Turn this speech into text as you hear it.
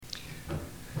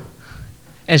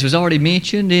As was already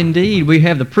mentioned, indeed, we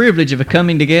have the privilege of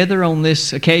coming together on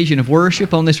this occasion of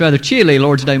worship, on this rather chilly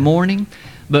Lord's Day morning.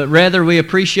 But rather, we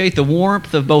appreciate the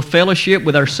warmth of both fellowship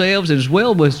with ourselves as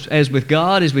well as with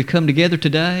God as we come together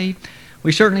today.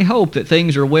 We certainly hope that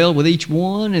things are well with each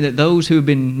one and that those who have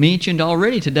been mentioned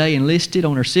already today and listed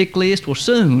on our sick list will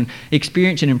soon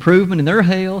experience an improvement in their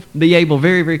health, be able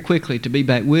very, very quickly to be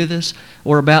back with us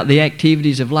or about the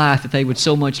activities of life that they would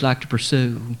so much like to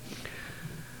pursue.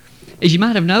 As you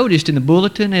might have noticed in the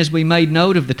bulletin as we made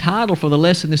note of the title for the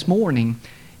lesson this morning,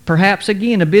 perhaps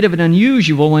again a bit of an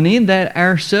unusual one in that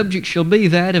our subject shall be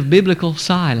that of biblical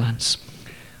silence.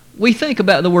 We think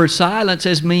about the word silence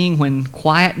as meaning when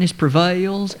quietness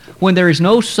prevails, when there is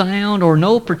no sound or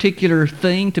no particular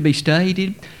thing to be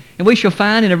stated, and we shall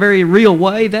find in a very real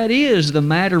way that is the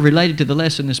matter related to the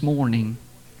lesson this morning.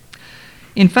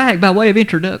 In fact, by way of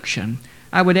introduction,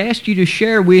 I would ask you to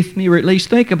share with me or at least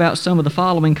think about some of the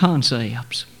following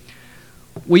concepts.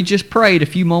 We just prayed a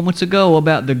few moments ago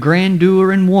about the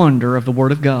grandeur and wonder of the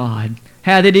Word of God.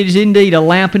 How that it is indeed a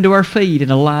lamp unto our feet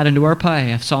and a light unto our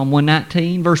path. Psalm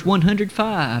 119, verse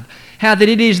 105. How that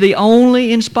it is the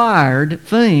only inspired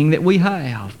thing that we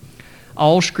have.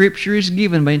 All Scripture is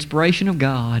given by inspiration of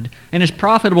God and is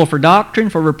profitable for doctrine,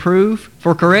 for reproof,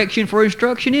 for correction, for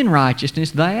instruction in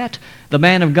righteousness, that the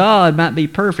man of God might be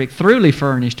perfect, thoroughly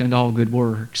furnished unto all good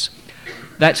works.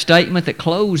 That statement that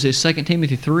closes 2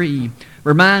 Timothy 3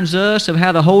 reminds us of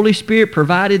how the Holy Spirit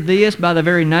provided this by the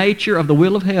very nature of the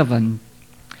will of heaven.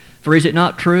 For is it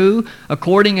not true,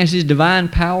 according as His divine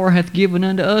power hath given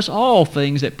unto us all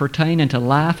things that pertain unto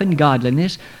life and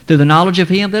godliness, through the knowledge of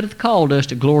Him that hath called us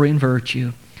to glory and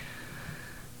virtue?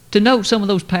 To note some of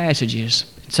those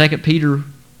passages, 2 Peter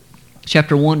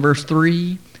chapter 1, verse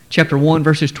 3, chapter 1,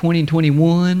 verses 20 and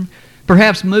 21,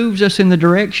 perhaps moves us in the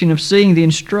direction of seeing the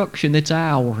instruction that's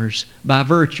ours by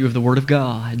virtue of the Word of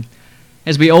God.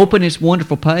 As we open its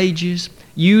wonderful pages,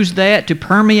 use that to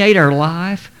permeate our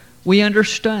life, we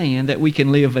understand that we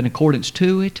can live in accordance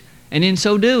to it, and in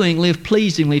so doing, live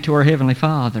pleasingly to our Heavenly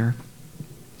Father.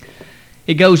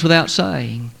 It goes without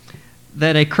saying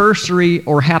that a cursory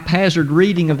or haphazard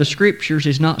reading of the Scriptures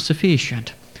is not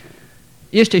sufficient.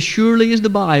 Just as surely as the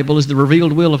Bible is the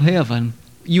revealed will of heaven,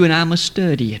 you and I must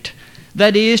study it.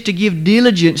 That is, to give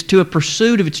diligence to a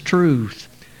pursuit of its truth,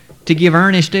 to give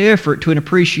earnest effort to an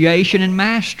appreciation and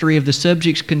mastery of the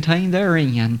subjects contained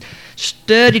therein.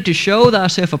 Study to show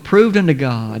thyself approved unto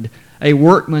God, a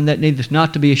workman that needeth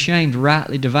not to be ashamed,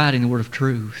 rightly dividing the word of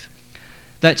truth.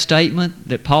 That statement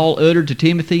that Paul uttered to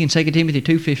Timothy in 2 Timothy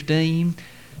 2:15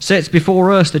 sets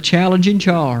before us the challenge and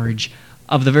charge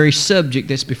of the very subject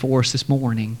that's before us this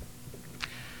morning.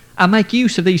 I make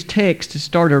use of these texts to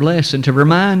start our lesson to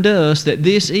remind us that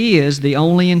this is the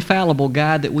only infallible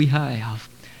guide that we have.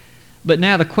 But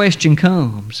now the question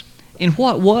comes, in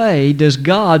what way does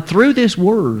God, through this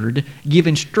Word, give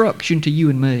instruction to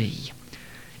you and me?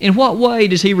 In what way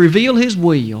does He reveal His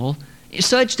will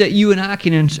such that you and I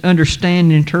can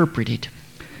understand and interpret it?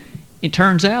 It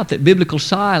turns out that biblical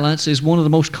silence is one of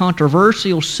the most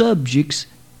controversial subjects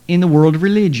in the world of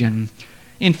religion.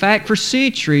 In fact, for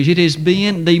centuries it has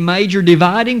been the major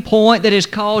dividing point that has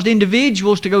caused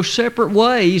individuals to go separate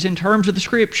ways in terms of the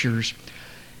Scriptures.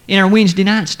 In our Wednesday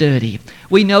night study,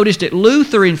 we noticed that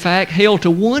Luther, in fact, held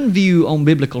to one view on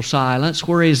biblical silence,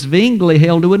 whereas Zwingli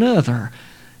held to another,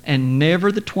 and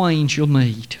never the twain shall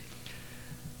meet.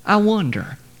 I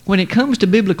wonder, when it comes to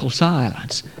biblical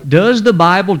silence, does the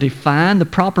Bible define the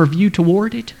proper view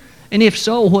toward it? And if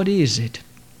so, what is it?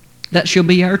 That shall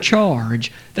be our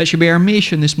charge. That shall be our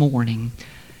mission this morning.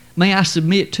 May I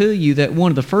submit to you that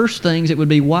one of the first things that would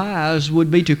be wise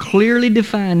would be to clearly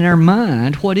define in our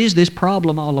mind what is this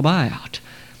problem all about.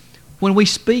 When we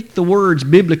speak the words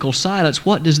biblical silence,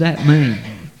 what does that mean?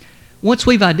 Once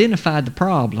we've identified the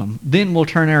problem, then we'll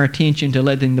turn our attention to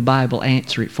letting the Bible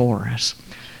answer it for us.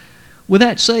 With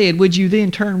that said, would you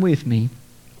then turn with me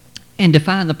and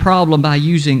define the problem by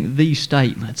using these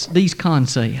statements, these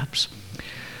concepts?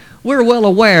 We're well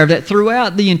aware that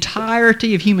throughout the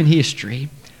entirety of human history,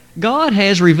 God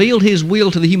has revealed His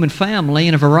will to the human family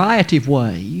in a variety of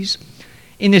ways.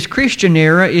 In this Christian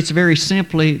era, it's very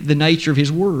simply the nature of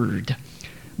His Word.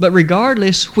 But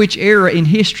regardless which era in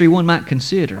history one might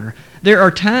consider, there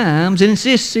are times and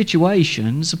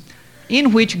situations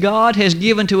in which God has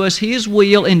given to us His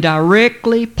will in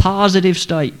directly positive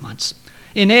statements.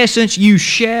 In essence, you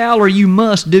shall or you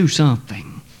must do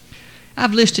something.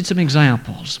 I've listed some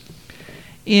examples.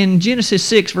 In Genesis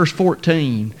 6, verse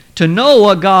 14, to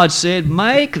Noah God said,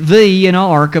 "Make thee an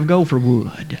ark of gopher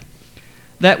wood."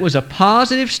 That was a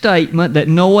positive statement that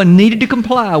Noah needed to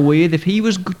comply with if he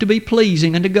was to be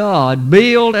pleasing unto God.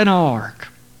 Build an ark.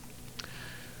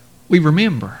 We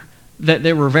remember that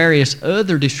there were various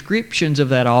other descriptions of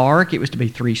that ark. It was to be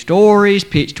 3 stories,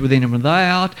 pitched within and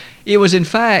without. It was, in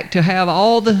fact, to have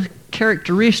all the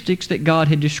characteristics that God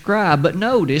had described. But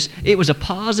notice, it was a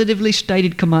positively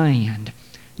stated command.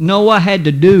 Noah had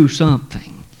to do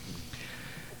something.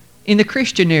 In the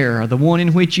Christian era, the one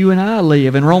in which you and I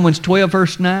live, in Romans 12,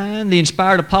 verse 9, the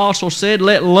inspired apostle said,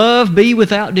 "Let love be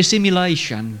without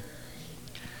dissimulation."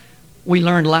 We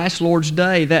learned last Lord's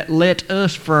Day that "let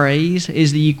us" phrase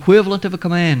is the equivalent of a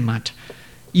commandment.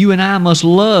 You and I must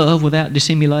love without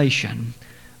dissimulation,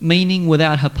 meaning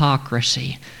without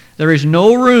hypocrisy. There is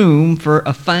no room for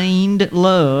a feigned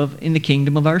love in the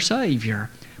kingdom of our Savior.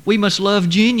 We must love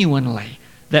genuinely.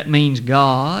 That means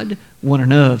God, one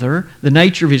another, the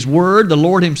nature of His Word, the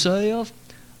Lord Himself.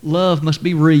 Love must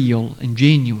be real and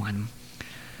genuine.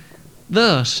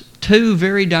 Thus, 2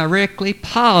 very directly,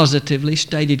 positively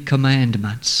stated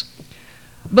commandments.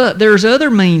 But there's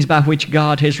other means by which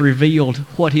God has revealed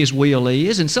what His will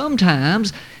is, and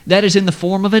sometimes that is in the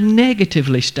form of a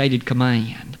negatively stated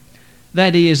command.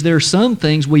 That is, there are some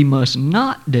things we must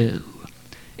not do.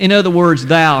 In other words,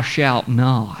 thou shalt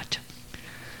not.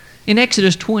 In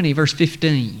Exodus 20, verse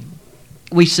 15,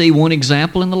 we see one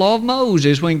example in the law of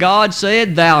Moses when God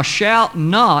said, "Thou shalt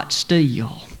not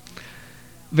steal."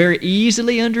 Very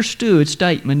easily understood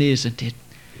statement, isn't it?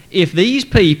 If these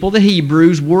people, the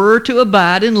Hebrews, were to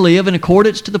abide and live in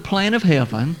accordance to the plan of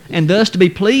heaven, and thus to be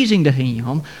pleasing to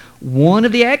Him, one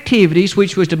of the activities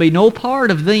which was to be no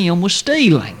part of them was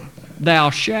stealing.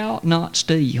 Thou shalt not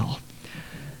steal.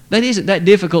 That isn't that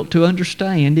difficult to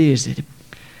understand, is it?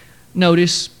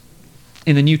 Notice,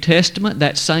 in the New Testament,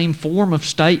 that same form of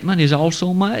statement is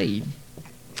also made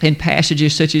in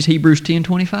passages such as Hebrews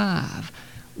 10:25.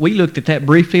 We looked at that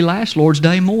briefly last Lord's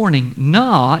Day morning.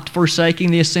 Not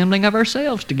forsaking the assembling of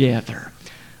ourselves together.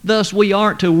 Thus, we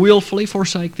aren't to willfully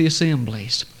forsake the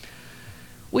assemblies.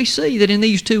 We see that in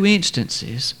these 2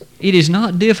 instances, it is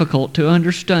not difficult to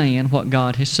understand what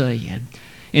God has said.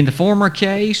 In the former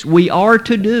case, we are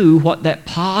to do what that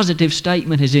positive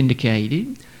statement has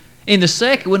indicated. In the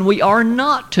second one, we are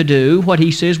not to do what He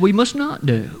says we must not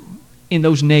do in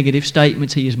those negative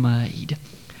statements He has made.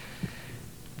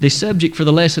 The subject for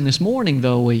the lesson this morning,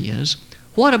 though, is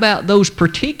what about those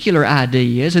particular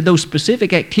ideas and those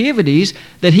specific activities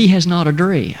that He has not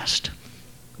addressed?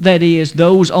 That is,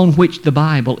 those on which the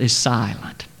Bible is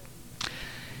silent.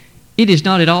 It is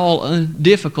not at all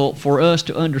difficult for us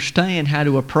to understand how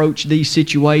to approach these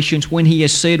situations when He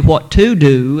has said what to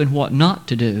do and what not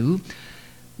to do.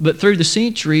 But through the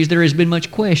centuries, there has been much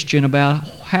question about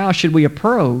how should we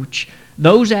approach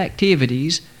those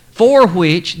activities for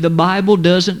which the Bible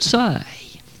doesn't say.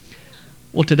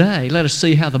 Well, today, let us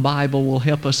see how the Bible will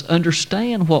help us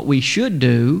understand what we should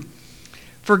do,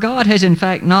 for God has in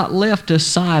fact not left us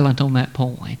silent on that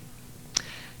point.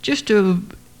 Just to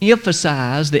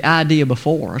emphasize the idea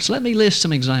before us, let me list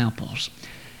some examples.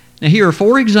 Now, here are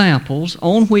 4 examples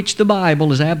on which the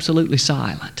Bible is absolutely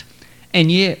silent. And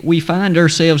yet we find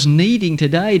ourselves needing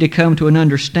today to come to an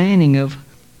understanding of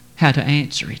how to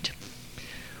answer it.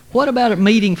 What about a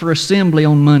meeting for assembly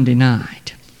on Monday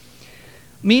night?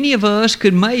 Many of us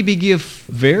could maybe give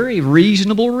very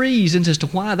reasonable reasons as to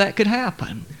why that could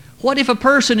happen. What if a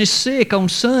person is sick on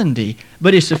Sunday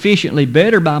but is sufficiently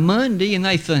better by Monday and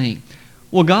they think,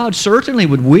 well, God certainly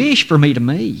would wish for me to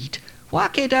meet. Why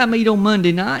can't I meet on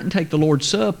Monday night and take the Lord's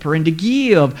Supper and to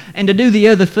give and to do the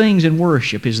other things in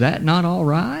worship? Is that not all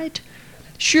right?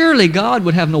 Surely God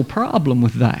would have no problem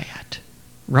with that,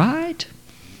 right?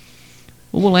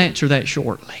 Well, we'll answer that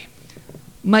shortly.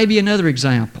 Maybe another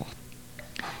example.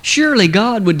 Surely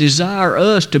God would desire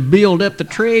us to build up the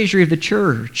treasury of the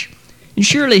church. And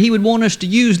surely He would want us to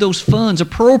use those funds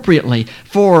appropriately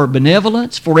for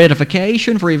benevolence, for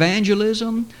edification, for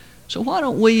evangelism. So why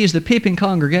don't we, as the Pippin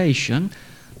congregation,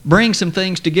 bring some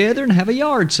things together and have a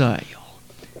yard sale?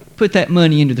 Put that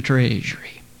money into the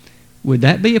treasury. Would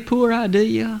that be a poor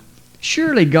idea?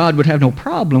 Surely God would have no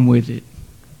problem with it,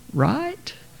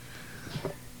 right?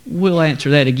 We'll answer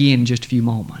that again in just a few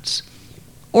moments.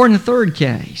 Or in the third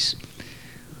case,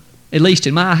 at least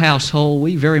in my household,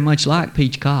 we very much like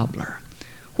peach cobbler.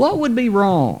 What would be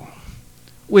wrong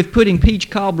with putting peach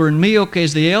cobbler and milk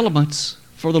as the elements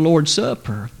for the Lord's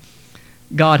Supper?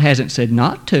 God hasn't said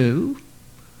not to.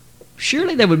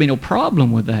 Surely there would be no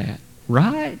problem with that,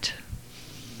 right?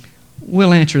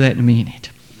 We'll answer that in a minute.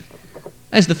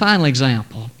 As the final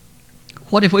example,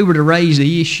 what if we were to raise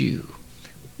the issue?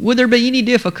 Would there be any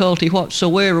difficulty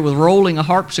whatsoever with rolling a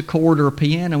harpsichord or a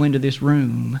piano into this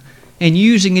room and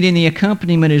using it in the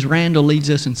accompaniment as Randall leads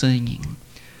us in singing?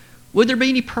 Would there be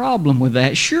any problem with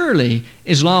that? Surely,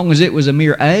 as long as it was a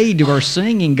mere aid to our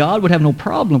singing, God would have no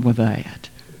problem with that.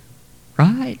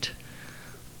 Right?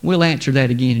 We'll answer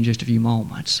that again in just a few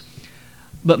moments.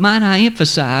 But might I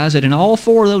emphasize that in all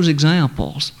four of those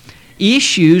examples,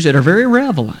 issues that are very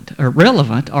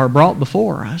relevant are brought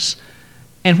before us.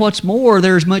 And what's more,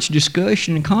 there's much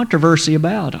discussion and controversy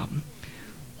about them.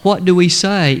 What do we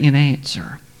say in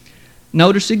answer?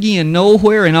 Notice again,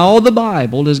 nowhere in all the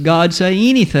Bible does God say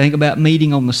anything about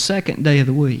meeting on the second day of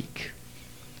the week.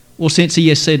 Well, since He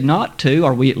has said not to,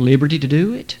 are we at liberty to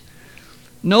do it?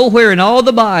 Nowhere in all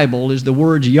the Bible is the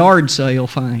words yard sale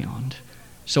found.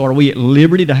 So are we at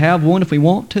liberty to have one if we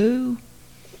want to?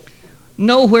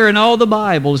 Nowhere in all the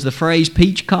Bible is the phrase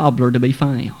peach cobbler to be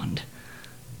found.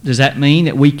 Does that mean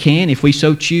that we can, if we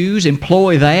so choose,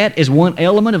 employ that as one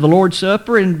element of the Lord's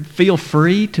Supper and feel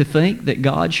free to think that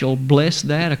God shall bless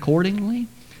that accordingly?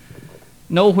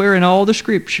 Nowhere in all the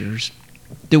Scriptures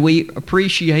do we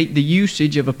appreciate the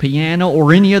usage of a piano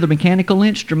or any other mechanical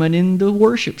instrument in the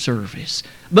worship service.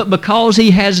 But because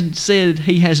He has said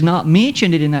He has not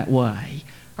mentioned it in that way,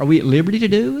 are we at liberty to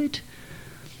do it?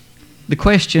 The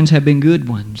questions have been good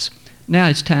ones. Now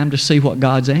it's time to see what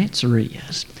God's answer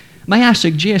is. May I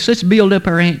suggest, let's build up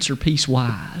our answer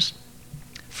piecewise.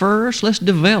 First, let's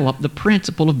develop the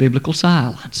principle of biblical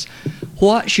silence.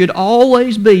 What should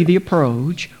always be the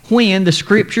approach when the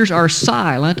Scriptures are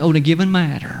silent on a given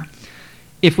matter?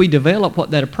 If we develop what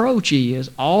that approach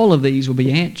is, all of these will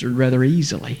be answered rather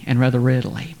easily and rather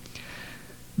readily.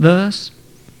 Thus,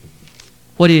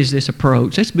 what is this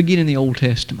approach? Let's begin in the Old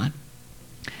Testament.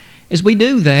 As we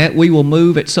do that, we will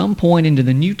move at some point into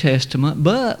the New Testament,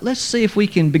 but let's see if we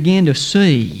can begin to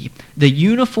see the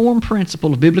uniform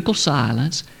principle of biblical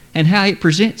silence and how it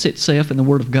presents itself in the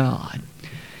Word of God.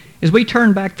 As we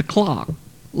turn back the clock,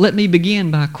 let me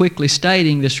begin by quickly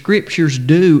stating the Scriptures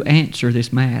do answer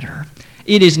this matter.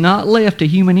 It is not left to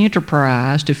human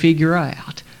enterprise to figure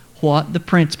out what the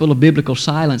principle of biblical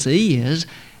silence is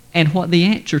and what the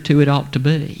answer to it ought to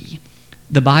be.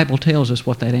 The Bible tells us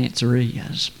what that answer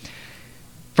is.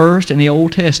 First, in the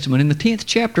Old Testament, in the 10th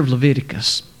chapter of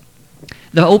Leviticus,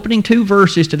 the opening 2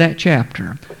 verses to that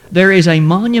chapter, there is a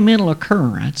monumental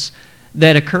occurrence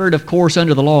that occurred, of course,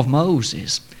 under the law of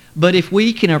Moses. But if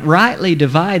we can rightly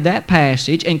divide that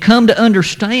passage and come to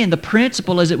understand the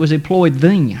principle as it was employed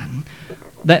then,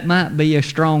 that might be a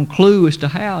strong clue as to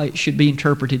how it should be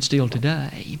interpreted still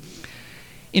today.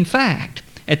 In fact,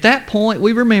 at that point,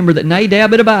 we remember that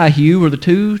Nadab and Abihu were the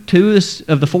two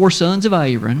of the 4 sons of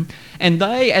Aaron, and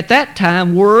they, at that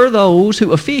time, were those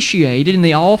who officiated in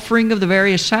the offering of the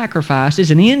various sacrifices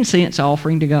and incense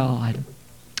offering to God.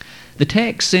 The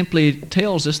text simply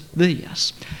tells us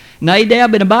this.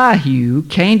 Nadab and Abihu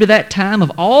came to that time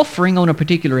of offering on a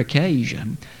particular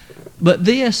occasion, but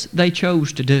this they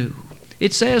chose to do.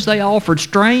 It says they offered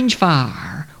strange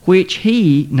fire, which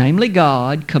He, namely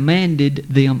God, commanded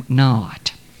them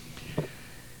not.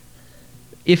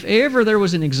 If ever there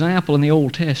was an example in the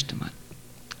Old Testament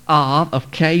of a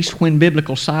case when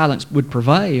biblical silence would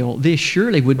prevail, this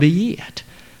surely would be it.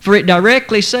 For it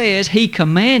directly says, He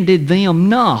commanded them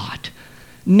not.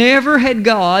 Never had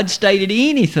God stated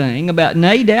anything about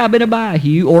Nadab and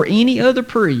Abihu or any other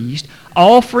priest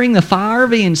offering the fire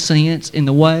of incense in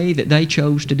the way that they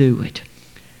chose to do it.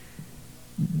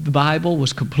 The Bible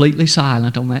was completely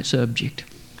silent on that subject.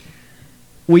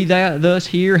 We thus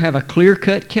here have a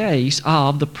clear-cut case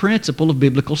of the principle of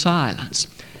biblical silence.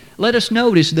 Let us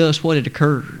notice thus what had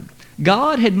occurred.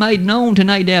 God had made known to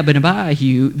Nadab and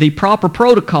Abihu the proper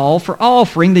protocol for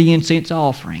offering the incense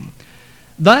offering.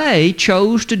 They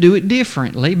chose to do it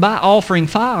differently by offering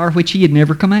fire which He had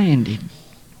never commanded.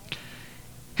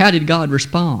 How did God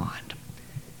respond?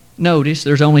 Notice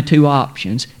there's only 2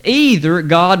 options. Either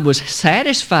God was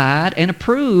satisfied and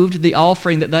approved the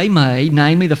offering that they made,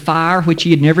 namely the fire which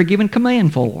He had never given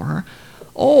command for,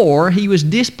 or He was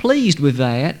displeased with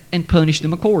that and punished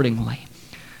them accordingly.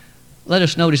 Let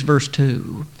us notice verse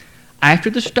 2. After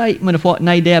the statement of what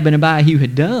Nadab and Abihu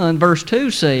had done, verse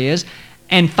 2 says,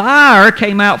 "And fire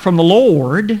came out from the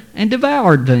Lord and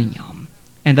devoured them,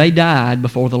 and they died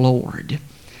before the Lord."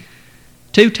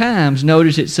 2 times,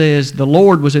 notice it says the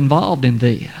Lord was involved in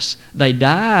this. They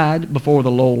died before the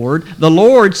Lord. The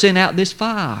Lord sent out this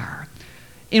fire.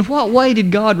 In what way did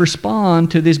God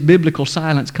respond to this biblical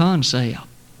silence concept?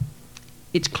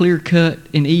 It's clear-cut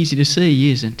and easy to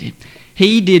see, isn't it?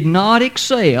 He did not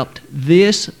accept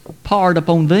this part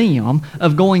upon them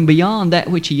of going beyond that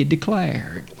which He had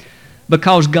declared.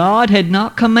 Because God had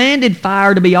not commanded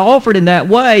fire to be offered in that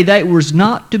way, that was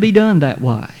not to be done that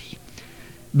way.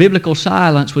 Biblical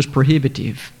silence was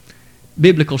prohibitive.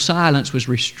 Biblical silence was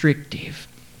restrictive.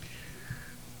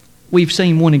 We've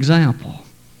seen one example.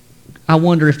 I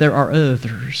wonder if there are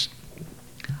others.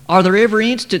 Are there ever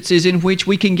instances in which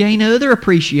we can gain other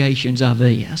appreciations of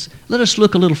this? Let us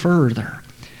look a little further.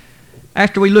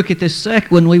 After we look at this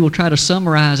second one, we will try to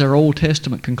summarize our Old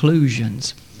Testament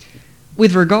conclusions.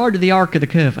 With regard to the Ark of the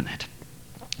Covenant,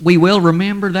 we will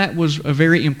remember that was a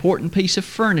very important piece of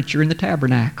furniture in the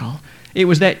tabernacle. It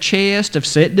was that chest of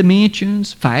set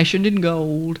dimensions, fashioned in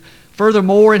gold.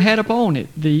 Furthermore, it had upon it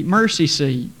the mercy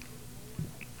seat,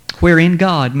 wherein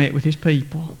God met with His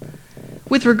people.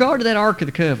 With regard to that Ark of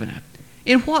the Covenant,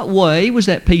 in what way was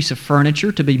that piece of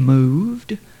furniture to be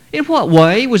moved? In what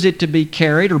way was it to be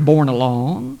carried or borne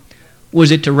along?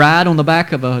 Was it to ride on the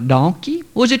back of a donkey?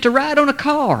 Was it to ride on a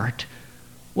cart?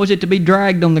 Was it to be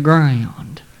dragged on the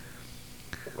ground?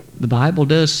 The Bible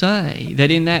does say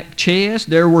that in that chest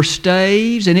there were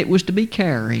staves and it was to be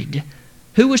carried.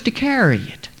 Who was to carry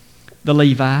it? The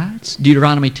Levites,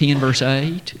 Deuteronomy 10 verse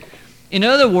 8. In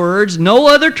other words, no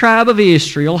other tribe of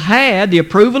Israel had the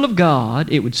approval of God,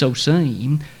 it would so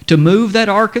seem, to move that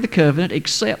Ark of the Covenant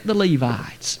except the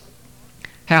Levites.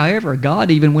 However, God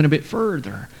even went a bit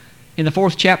further. In the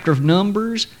 4th chapter of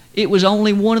Numbers, it was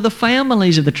only one of the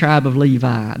families of the tribe of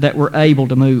Levi that were able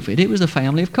to move it. It was the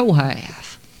family of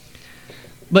Kohath.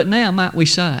 But now, might we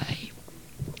say,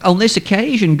 on this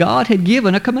occasion, God had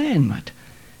given a commandment.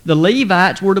 The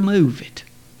Levites were to move it.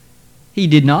 He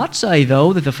did not say,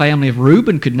 though, that the family of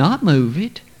Reuben could not move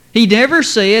it. He never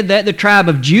said that the tribe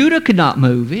of Judah could not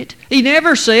move it. He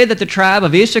never said that the tribe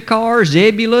of Issachar,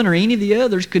 Zebulun, or any of the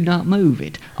others could not move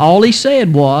it. All he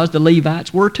said was the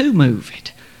Levites were to move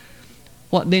it.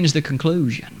 What then is the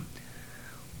conclusion?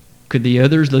 Could the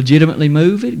others legitimately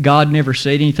move it? God never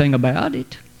said anything about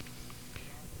it.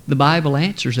 The Bible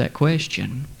answers that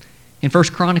question. In 1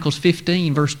 Chronicles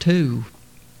 15, verse 2,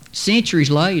 centuries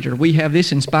later, we have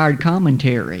this inspired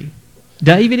commentary.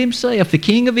 David himself, the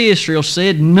king of Israel,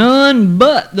 said none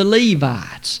but the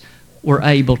Levites were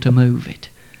able to move it.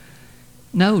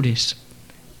 Notice,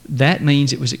 that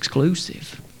means it was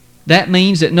exclusive. That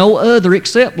means that no other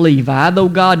except Levi, though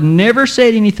God never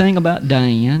said anything about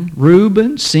Dan,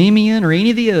 Reuben, Simeon, or any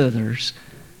of the others,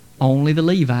 only the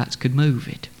Levites could move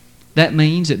it. That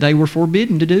means that they were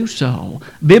forbidden to do so.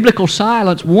 Biblical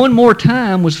silence, one more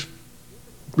time, was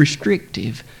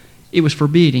restrictive. It was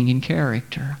forbidding in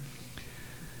character.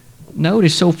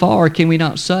 Notice, so far, can we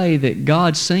not say that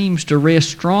God seems to rest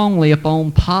strongly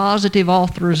upon positive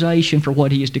authorization for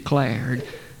what He has declared?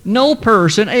 No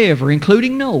person ever,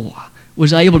 including Noah,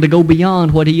 was able to go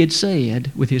beyond what he had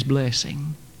said with his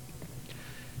blessing.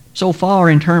 So far,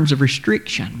 in terms of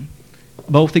restriction,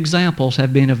 both examples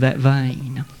have been of that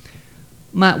vein.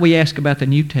 Might we ask about the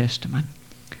New Testament?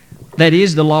 That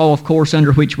is the law, of course,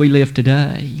 under which we live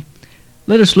today.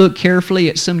 Let us look carefully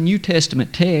at some New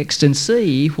Testament texts and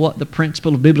see what the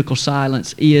principle of biblical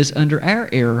silence is under our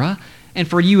era and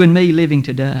for you and me living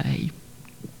today.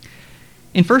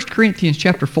 In 1 Corinthians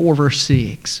chapter 4, verse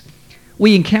 6,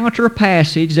 we encounter a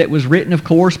passage that was written, of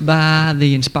course, by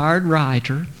the inspired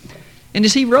writer. And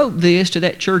as he wrote this to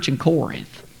that church in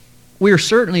Corinth, we are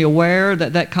certainly aware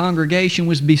that that congregation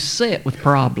was beset with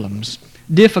problems,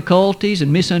 difficulties,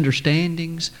 and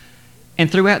misunderstandings.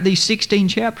 And throughout these 16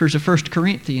 chapters of 1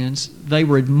 Corinthians, they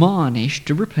were admonished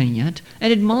to repent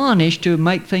and admonished to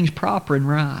make things proper and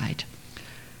right.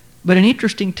 But an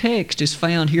interesting text is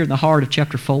found here in the heart of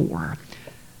chapter 4.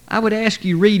 I would ask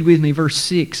you read with me verse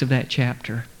 6 of that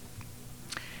chapter.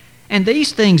 And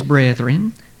these things,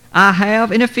 brethren, I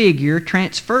have in a figure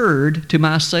transferred to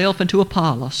myself and to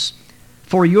Apollos,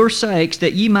 for your sakes,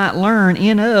 that ye might learn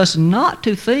in us not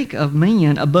to think of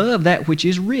men above that which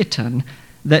is written,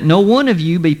 that no one of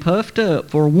you be puffed up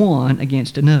for one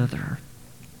against another.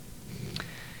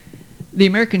 The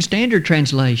American Standard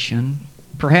Translation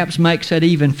perhaps makes that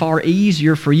even far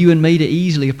easier for you and me to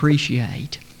easily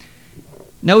appreciate.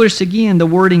 Notice again the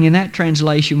wording in that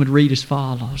translation would read as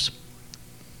follows.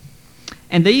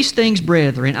 And these things,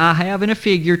 brethren, I have in a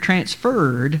figure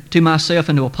transferred to myself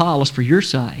and to Apollos for your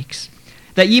sakes,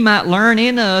 that ye might learn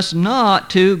in us not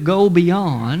to go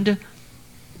beyond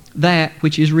that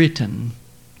which is written.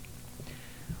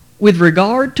 With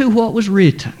regard to what was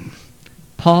written,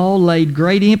 Paul laid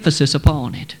great emphasis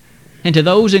upon it. And to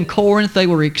those in Corinth, they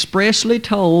were expressly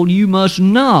told, you must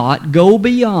not go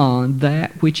beyond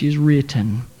that which is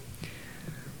written.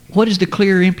 What is the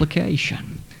clear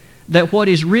implication? That what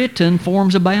is written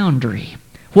forms a boundary.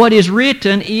 What is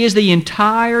written is the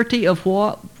entirety of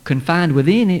what confined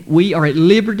within it, we are at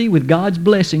liberty with God's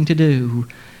blessing to do.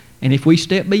 And if we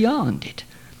step beyond it,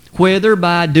 whether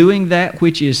by doing that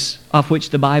of which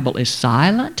the Bible is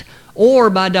silent, or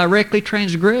by directly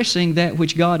transgressing that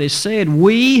which God has said,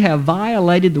 we have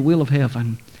violated the will of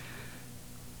heaven.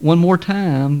 One more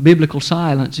time, biblical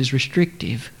silence is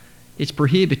restrictive. It's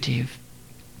prohibitive.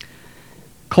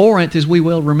 Corinth, as we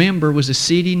well remember, was a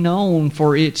city known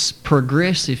for its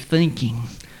progressive thinking,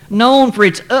 known for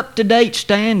its up-to-date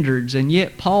standards, and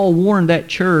yet Paul warned that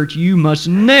church, you must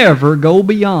never go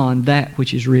beyond that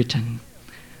which is written.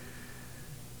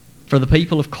 For the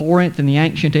people of Corinth in the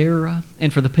ancient era,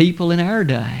 and for the people in our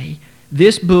day,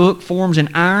 this book forms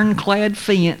an ironclad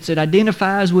fence that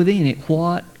identifies within it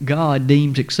what God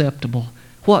deems acceptable,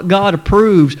 what God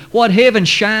approves, what heaven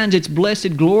shines its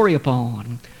blessed glory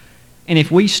upon. And if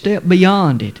we step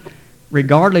beyond it,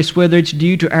 regardless whether it's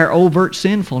due to our overt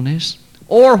sinfulness,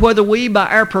 or whether we, by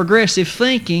our progressive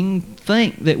thinking,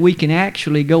 think that we can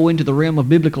actually go into the realm of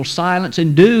biblical silence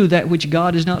and do that which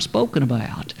God has not spoken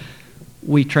about,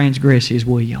 we transgress His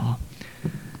will.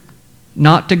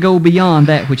 Not to go beyond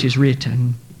that which is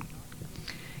written.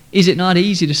 Is it not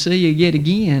easy to see yet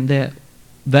again that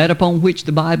that upon which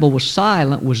the Bible was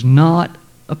silent was not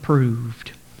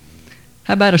approved?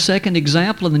 How about a second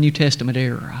example in the New Testament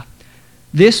era?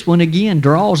 This one again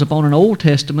draws upon an Old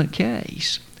Testament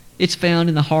case. It's found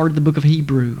in the heart of the book of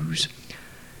Hebrews.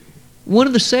 One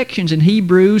of the sections in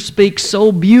Hebrews speaks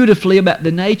so beautifully about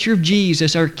the nature of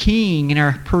Jesus, our King and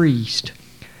our priest.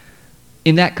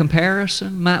 In that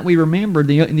comparison, might we remember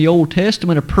in the Old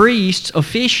Testament, a priest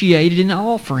officiated in the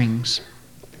offerings.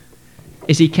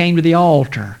 As he came to the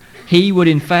altar, he would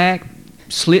in fact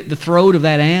slit the throat of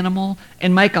that animal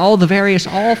and make all the various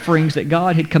offerings that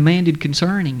God had commanded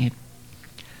concerning it.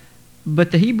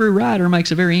 But the Hebrew writer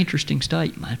makes a very interesting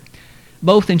statement,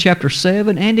 both in chapter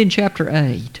 7 and in chapter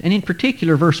 8, and in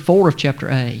particular verse 4 of chapter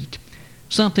 8.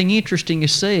 Something interesting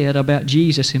is said about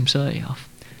Jesus Himself.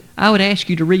 I would ask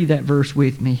you to read that verse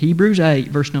with me. Hebrews 8,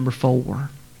 verse number 4.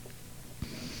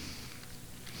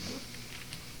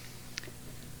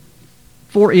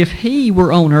 For if He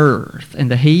were on earth,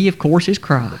 and the He, of course, is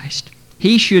Christ,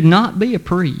 He should not be a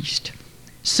priest,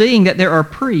 seeing that there are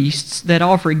priests that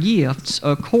offer gifts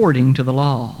according to the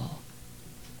law.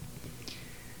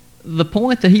 The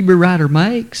point the Hebrew writer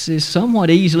makes is somewhat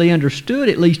easily understood,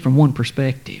 at least from one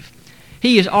perspective.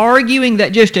 He is arguing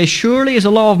that just as surely as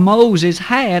the law of Moses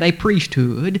had a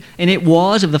priesthood, and it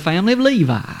was of the family of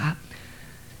Levi,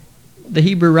 the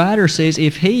Hebrew writer says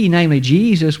if He, namely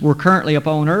Jesus, were currently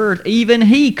upon earth, even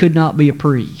He could not be a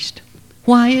priest.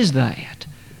 Why is that?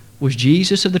 Was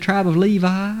Jesus of the tribe of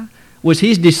Levi? Was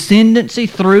His descendancy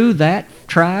through that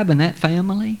tribe and that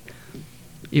family?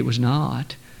 It was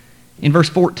not. In verse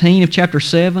 14 of chapter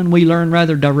 7, we learn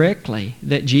rather directly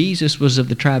that Jesus was of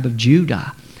the tribe of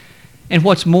Judah. And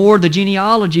what's more, the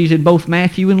genealogies in both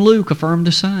Matthew and Luke affirm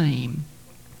the same.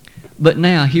 But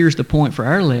now, here's the point for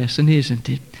our lesson, isn't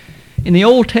it? In the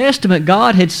Old Testament,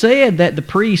 God had said that the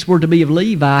priests were to be of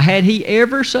Levi. Had He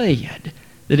ever said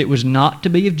that it was not to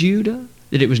be of Judah,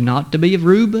 that it was not to be of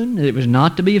Reuben, that it was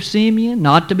not to be of Simeon,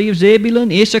 not to be of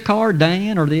Zebulun, Issachar,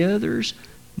 Dan, or the others?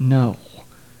 No.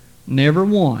 Never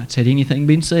once had anything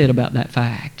been said about that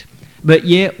fact. But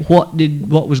yet,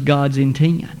 what was God's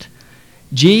intent?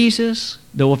 Jesus,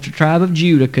 though of the tribe of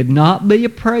Judah, could not be a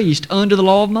priest under the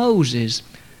law of Moses.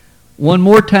 One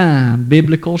more time,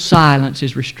 biblical silence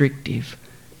is restrictive.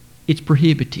 It's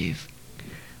prohibitive.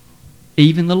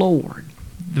 Even the Lord,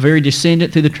 the very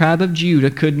descendant through the tribe of Judah,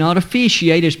 could not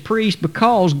officiate as priest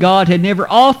because God had never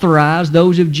authorized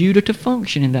those of Judah to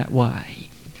function in that way.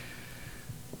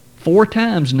 4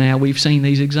 times now we've seen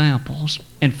these examples,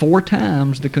 and 4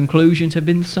 times the conclusions have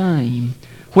been the same.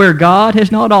 Where God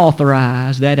has not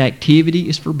authorized, that activity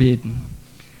is forbidden.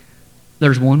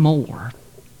 There's one more.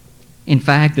 In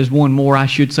fact, there's one more I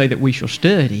should say that we shall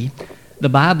study. The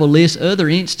Bible lists other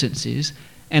instances,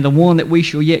 and the one that we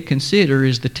shall yet consider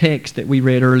is the text that we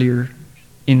read earlier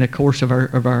in the course of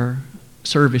our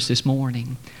service this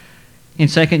morning. In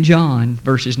 2 John,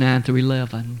 verses 9 through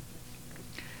 11.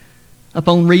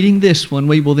 Upon reading this one,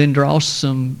 we will then draw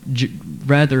some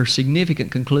rather significant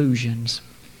conclusions.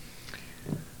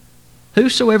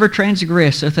 Whosoever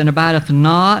transgresseth and abideth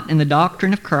not in the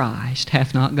doctrine of Christ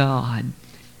hath not God.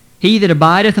 He that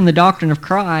abideth in the doctrine of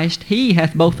Christ, he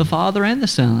hath both the Father and the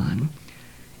Son.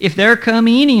 If there come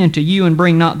any unto you and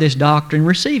bring not this doctrine,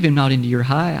 receive him not into your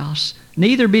house,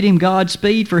 neither bid him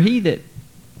Godspeed, for he that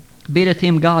biddeth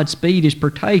him Godspeed is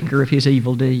partaker of his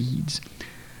evil deeds.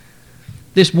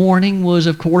 This warning was,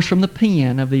 of course, from the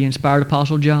pen of the inspired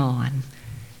Apostle John.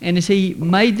 And as he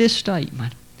made this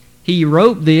statement, He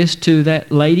wrote this to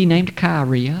that lady named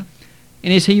Kyria.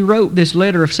 And as he wrote this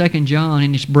letter of 2 John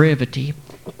in its brevity,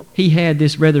 he had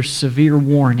this rather severe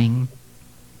warning.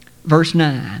 Verse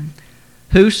 9,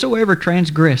 whosoever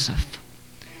transgresseth.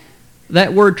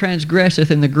 That word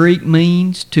transgresseth in the Greek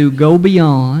means to go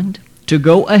beyond, to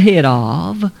go ahead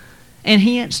of. And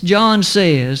hence John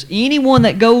says, anyone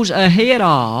that goes ahead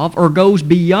of or goes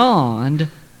beyond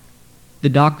the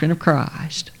doctrine of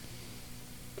Christ.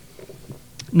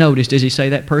 Notice, does he say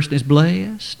that person is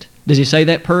blessed? Does he say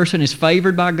that person is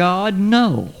favored by God?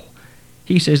 No.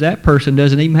 He says that person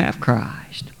doesn't even have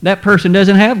Christ. That person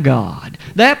doesn't have God.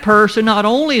 That person not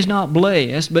only is not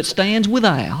blessed, but stands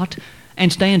without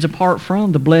and stands apart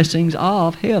from the blessings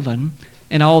of heaven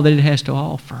and all that it has to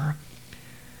offer.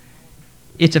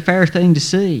 It's a fair thing to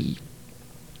see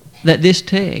that this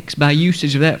text, by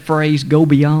usage of that phrase, go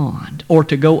beyond, or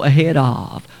to go ahead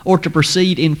of, or to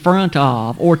proceed in front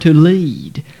of, or to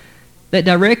lead, that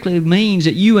directly means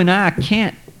that you and I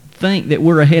can't think that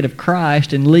we're ahead of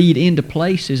Christ and lead into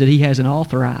places that He hasn't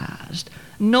authorized.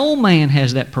 No man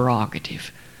has that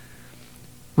prerogative.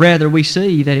 Rather, we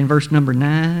see that in verse number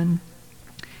 9,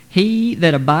 he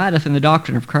that abideth in the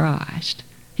doctrine of Christ,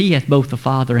 he hath both the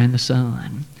Father and the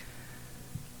Son.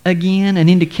 Again, an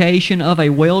indication of a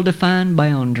well-defined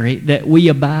boundary that we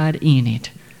abide in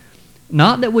it.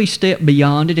 Not that we step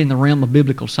beyond it in the realm of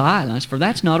biblical silence, for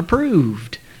that's not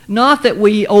approved. Not that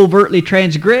we overtly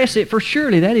transgress it, for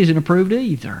surely that isn't approved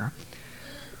either.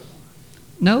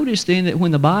 Notice then that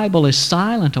when the Bible is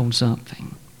silent on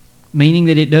something, meaning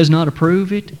that it does not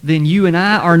approve it, then you and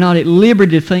I are not at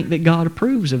liberty to think that God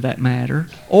approves of that matter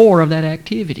or of that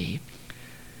activity.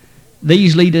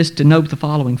 These lead us to note the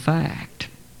following fact.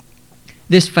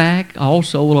 This fact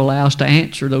also will allow us to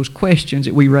answer those questions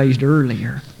that we raised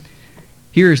earlier.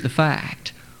 Here is the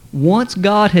fact. Once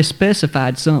God has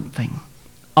specified something,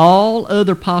 all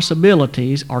other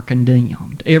possibilities are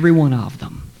condemned, every one of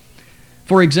them.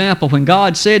 For example, when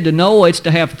God said to Noah it's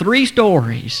to have 3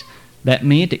 stories, that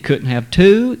meant it couldn't have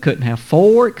 2, it couldn't have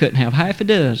 4, it couldn't have half a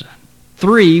dozen.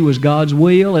 3 was God's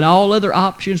will, and all other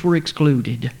options were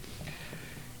excluded.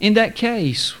 In that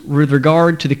case, with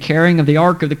regard to the carrying of the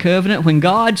Ark of the Covenant, when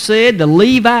God said the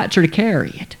Levites are to carry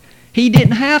it, He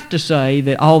didn't have to say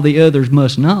that all the others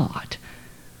must not.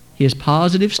 His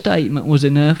positive statement was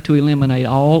enough to eliminate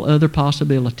all other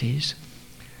possibilities.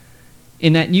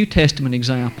 In that New Testament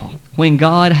example, when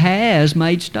God has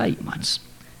made statements,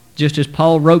 just as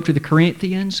Paul wrote to the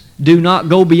Corinthians, do not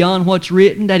go beyond what's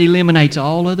written, that eliminates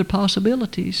all other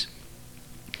possibilities.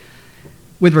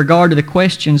 With regard to the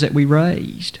questions that we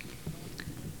raised,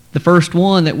 the first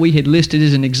one that we had listed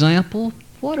as an example,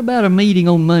 what about a meeting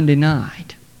on Monday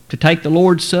night? To take the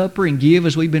Lord's Supper and give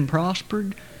as we've been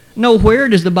prospered? Nowhere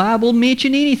does the Bible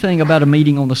mention anything about a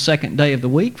meeting on the second day of the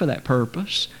week for that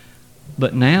purpose.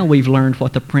 But now we've learned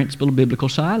what the principle of biblical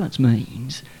silence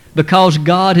means. Because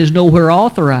God has nowhere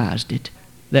authorized it,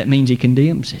 that means He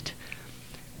condemns it.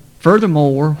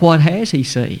 Furthermore, what has He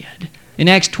said? In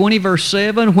Acts 20, verse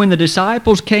 7, when the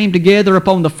disciples came together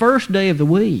upon the first day of the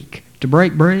week to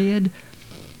break bread,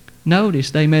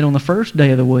 notice they met on the first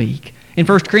day of the week. In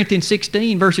 1 Corinthians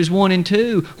 16, verses 1 and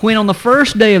 2, when on the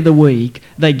first day of the week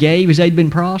they gave as they'd been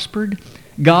prospered,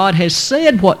 God has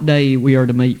said what day we are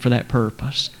to meet for that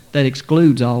purpose. That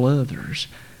excludes all others.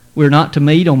 We're not to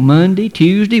meet on Monday,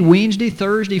 Tuesday, Wednesday,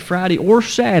 Thursday, Friday, or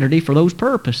Saturday for those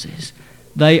purposes.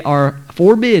 They are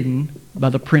forbidden by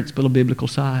the principle of biblical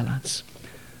silence.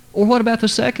 Or what about the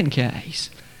second case?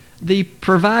 The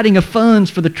providing of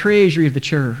funds for the treasury of the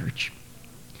church.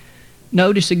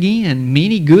 Notice again,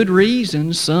 many good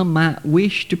reasons some might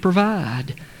wish to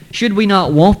provide. Should we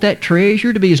not want that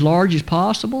treasure to be as large as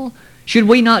possible? Should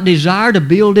we not desire to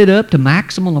build it up to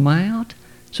maximal amount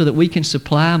so that we can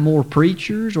supply more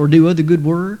preachers or do other good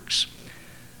works?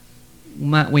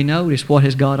 Might we notice what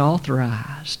has God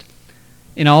authorized?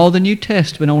 In all the New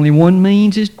Testament, only one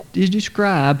means is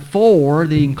described for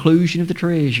the inclusion of the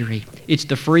treasury. It's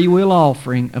the free will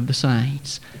offering of the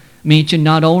saints. Mentioned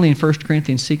not only in 1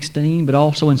 Corinthians 16, but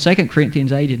also in 2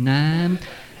 Corinthians 8 and 9.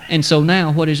 And so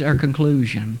now, what is our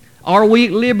conclusion? Are we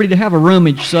at liberty to have a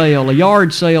rummage sale, a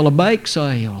yard sale, a bake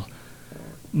sale?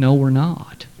 No, we're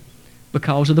not.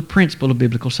 Because of the principle of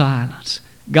biblical silence.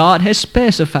 God has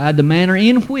specified the manner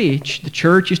in which the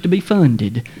church is to be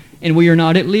funded, and we are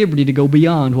not at liberty to go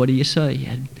beyond what He has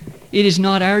said. It is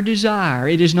not our desire,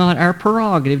 it is not our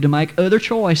prerogative to make other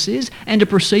choices and to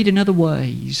proceed in other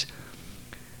ways.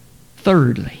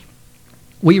 Thirdly,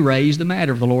 we raise the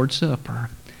matter of the Lord's Supper.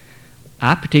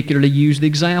 I particularly use the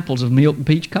examples of milk and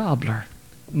peach cobbler.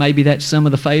 Maybe that's some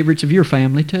of the favorites of your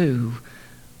family too.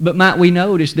 But might we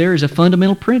notice there is a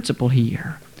fundamental principle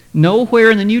here. Nowhere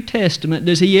in the New Testament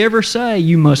does he ever say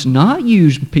you must not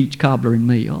use peach cobbler and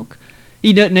milk.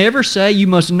 He doesn't ever say you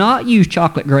must not use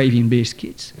chocolate gravy and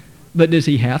biscuits. But does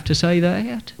he have to say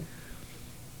that?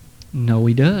 No,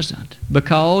 he doesn't.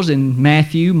 Because in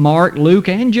Matthew, Mark, Luke,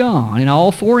 and John, in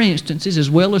all four instances, as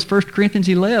well as 1 Corinthians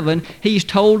 11, he's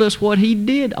told us what he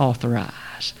did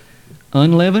authorize.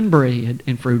 Unleavened bread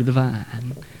and fruit of the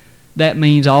vine. That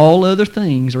means all other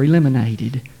things are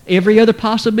eliminated. Every other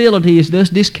possibility is thus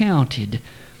discounted.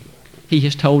 He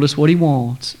has told us what he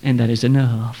wants, and that is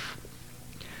enough.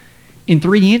 In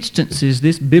 3 instances,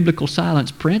 this biblical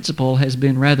silence principle has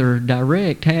been rather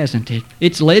direct, hasn't it?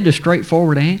 It's led to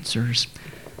straightforward answers.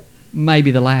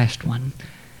 Maybe the last one.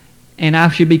 And I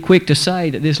should be quick to say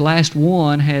that this last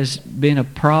one has been a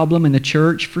problem in the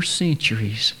church for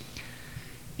centuries.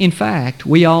 In fact,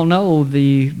 we all know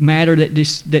the matter that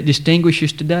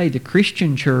distinguishes today the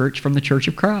Christian church from the Church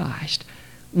of Christ.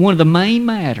 One of the main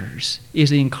matters is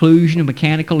the inclusion of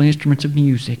mechanical instruments of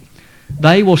music.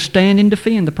 They will stand and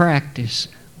defend the practice.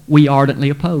 We ardently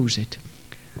oppose it.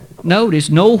 Notice,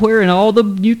 nowhere in all the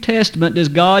New Testament does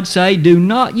God say, do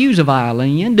not use a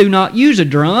violin, do not use a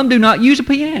drum, do not use a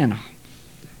piano.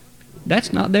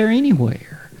 That's not there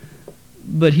anywhere.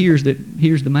 But here's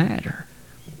the matter.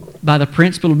 By the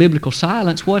principle of biblical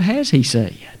silence, what has he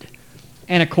said?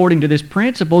 And according to this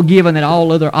principle, given that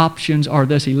all other options are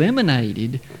thus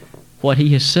eliminated, what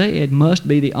he has said must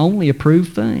be the only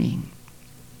approved thing.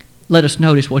 Let us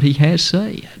notice what he has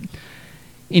said.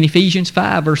 In Ephesians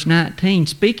 5, verse 19,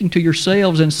 speaking to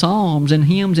yourselves in psalms and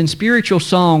hymns and spiritual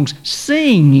songs,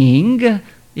 singing,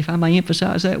 if I may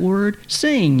emphasize that word,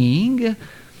 singing,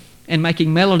 and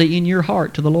making melody in your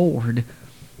heart to the Lord.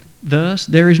 Thus,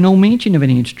 there is no mention of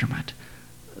an instrument.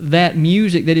 That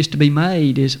music that is to be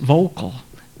made is vocal.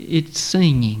 It's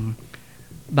singing.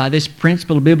 By this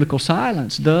principle of biblical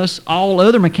silence, thus, all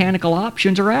other mechanical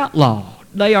options are outlawed.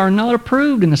 They are not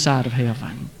approved in the sight of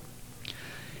heaven.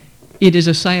 It is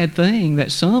a sad thing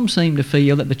that some seem to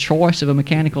feel that the choice of a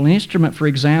mechanical instrument, for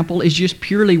example, is just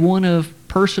purely one of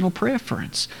personal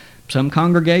preference. Some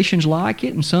congregations like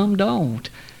it and some don't.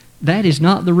 That is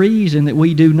not the reason that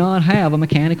we do not have a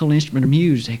mechanical instrument of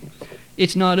music.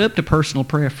 It's not up to personal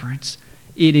preference.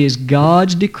 It is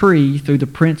God's decree through the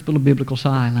principle of biblical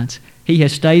silence. He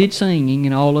has stated singing,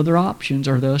 and all other options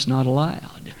are thus not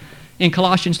allowed. In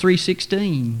Colossians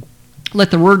 3:16, let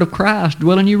the word of Christ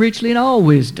dwell in you richly in all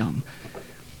wisdom,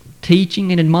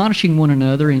 teaching and admonishing one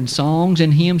another in songs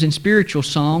and hymns and spiritual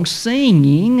songs,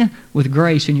 singing with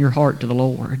grace in your heart to the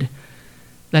Lord.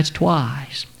 That's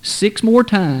twice. 6 more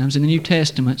times in the New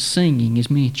Testament, singing is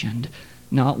mentioned.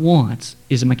 Not once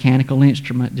is a mechanical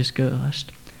instrument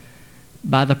discussed.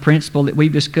 By the principle that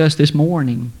we've discussed this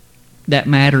morning, that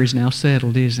matter is now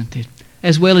settled, isn't it?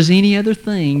 As well as any other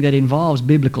thing that involves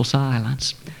biblical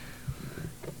silence.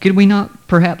 Could we not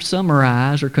perhaps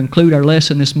summarize or conclude our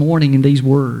lesson this morning in these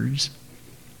words?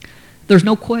 There's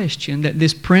no question that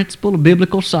this principle of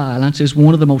biblical silence is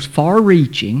one of the most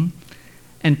far-reaching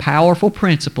and powerful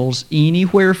principles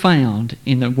anywhere found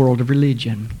in the world of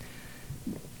religion.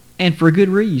 And for a good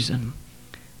reason.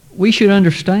 We should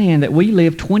understand that we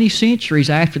live 20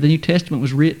 centuries after the New Testament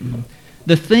was written.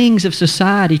 The things of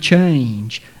society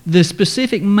change. The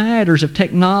specific matters of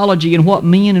technology and what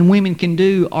men and women can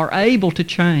do are able to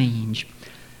change.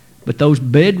 But those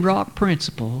bedrock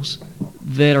principles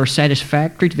that are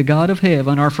satisfactory to the God of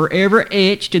heaven are forever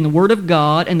etched in the Word of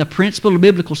God, and the principle of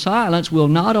biblical silence will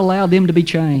not allow them to be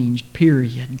changed,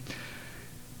 period.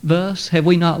 Thus, have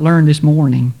we not learned this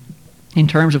morning, in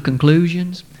terms of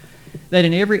conclusions, that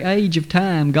in every age of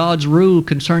time, God's rule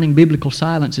concerning biblical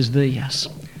silence is this: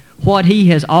 what He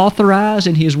has authorized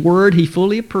in His Word, He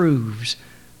fully approves.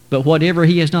 But whatever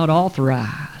He has not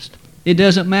authorized, it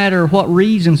doesn't matter what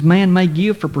reasons man may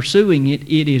give for pursuing it,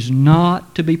 it is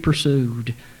not to be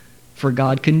pursued. For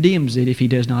God condemns it if He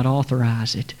does not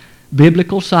authorize it.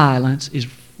 Biblical silence is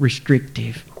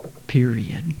restrictive,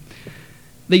 period.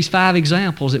 These 5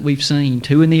 examples that we've seen,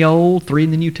 2 in the Old, 3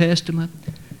 in the New Testament,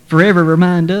 forever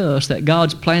remind us that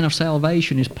God's plan of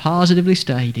salvation is positively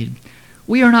stated.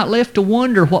 We are not left to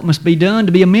wonder what must be done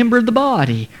to be a member of the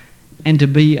body and to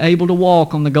be able to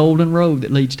walk on the golden road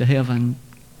that leads to heaven.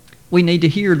 We need to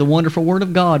hear the wonderful Word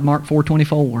of God, Mark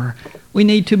 4:24. We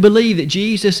need to believe that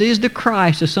Jesus is the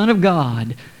Christ, the Son of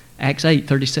God, Acts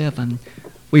 8:37.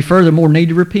 We furthermore need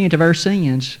to repent of our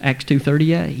sins, Acts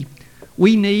 2:38.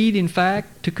 We need, in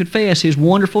fact, to confess His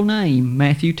wonderful name,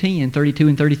 Matthew 10:32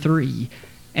 and 33.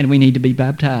 And we need to be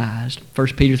baptized,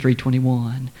 1 Peter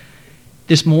 3:21.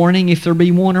 This morning, if there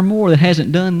be one or more that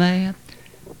hasn't done that,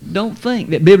 don't think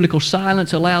that biblical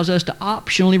silence allows us to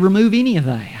optionally remove any of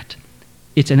that.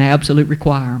 It's an absolute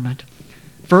requirement.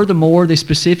 Furthermore, the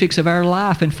specifics of our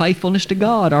life and faithfulness to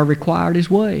God are required as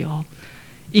well.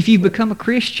 If you've become a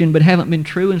Christian but haven't been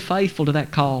true and faithful to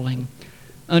that calling,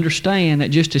 understand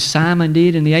that just as Simon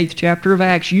did in the 8th chapter of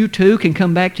Acts, you too can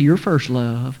come back to your first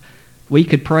love. We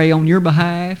could pray on your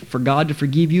behalf for God to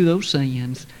forgive you those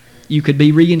sins. You could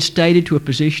be reinstated to a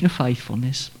position of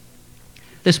faithfulness.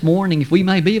 This morning, if we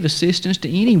may be of assistance to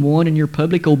anyone in your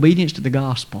public obedience to the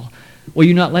gospel, will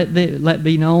you not let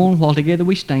be known while together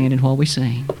we stand and while we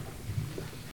sing?